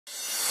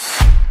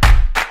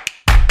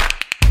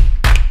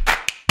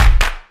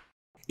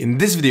In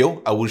this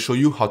video, I will show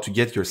you how to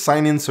get your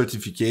sign-in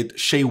certificate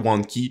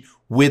SHA1 key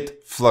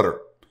with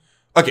Flutter.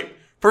 Okay,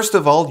 first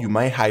of all, you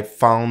might have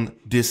found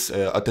this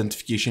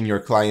authentication your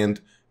client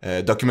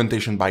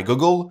documentation by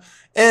Google,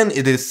 and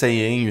it is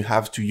saying you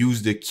have to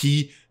use the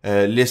key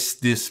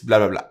list this blah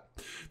blah blah.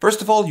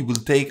 First of all, you will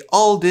take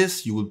all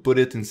this, you will put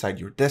it inside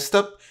your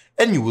desktop,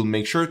 and you will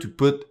make sure to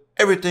put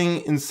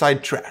everything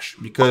inside trash,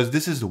 because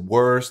this is the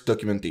worst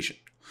documentation.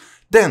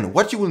 Then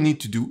what you will need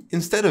to do,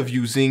 instead of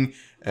using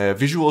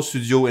Visual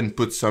Studio and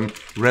put some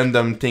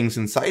random things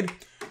inside,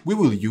 we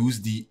will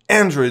use the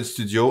Android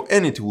Studio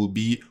and it will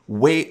be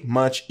way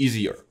much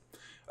easier.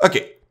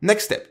 Okay,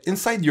 next step.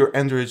 Inside your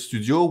Android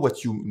Studio,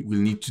 what you will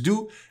need to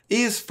do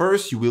is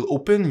first you will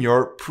open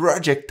your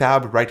project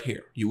tab right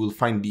here. You will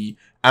find the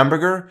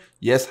hamburger.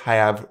 Yes, I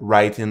have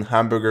right in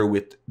hamburger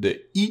with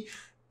the E,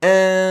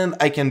 and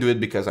I can do it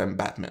because I'm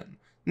Batman.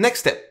 Next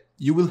step,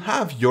 you will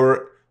have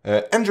your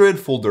Android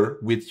folder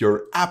with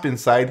your app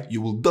inside.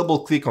 You will double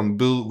click on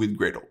build with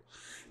Gradle.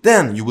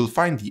 Then you will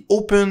find the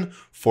open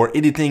for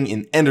editing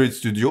in Android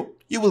Studio.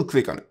 You will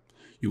click on it.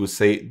 You will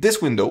say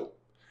this window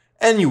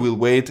and you will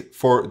wait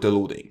for the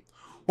loading.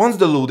 Once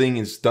the loading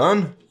is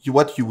done,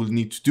 what you will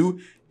need to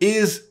do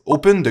is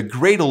open the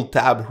Gradle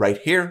tab right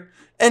here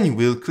and you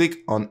will click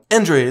on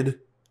Android,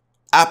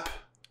 App,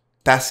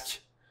 Task,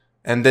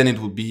 and then it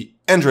will be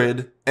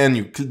Android and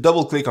you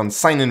double click on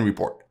Sign In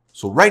Report.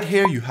 So right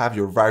here, you have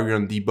your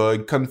variant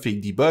debug,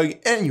 config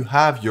debug, and you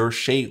have your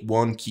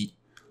SHA1 key.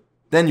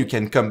 Then you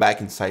can come back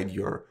inside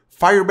your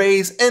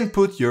Firebase and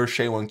put your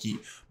SHA1 key.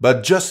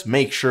 But just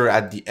make sure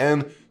at the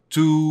end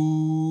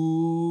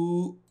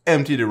to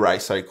empty the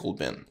recycle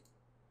bin,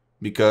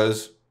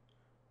 because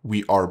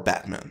we are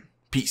Batman.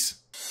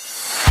 Peace.